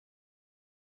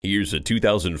Here's a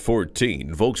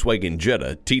 2014 Volkswagen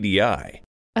Jetta TDI.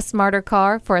 A smarter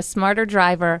car for a smarter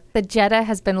driver, the Jetta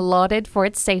has been lauded for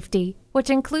its safety,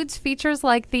 which includes features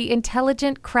like the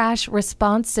intelligent crash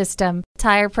response system,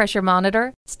 tire pressure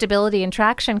monitor, stability and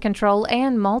traction control,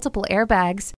 and multiple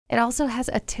airbags. It also has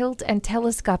a tilt and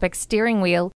telescopic steering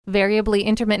wheel, variably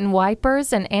intermittent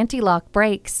wipers, and anti-lock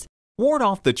brakes. Ward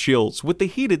off the chills with the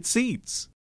heated seats.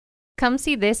 Come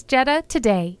see this Jetta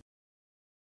today.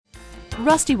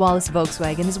 Rusty Wallis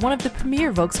Volkswagen is one of the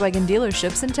premier Volkswagen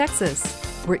dealerships in Texas.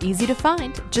 We're easy to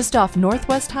find just off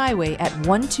Northwest Highway at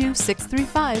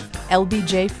 12635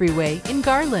 LBJ Freeway in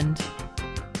Garland.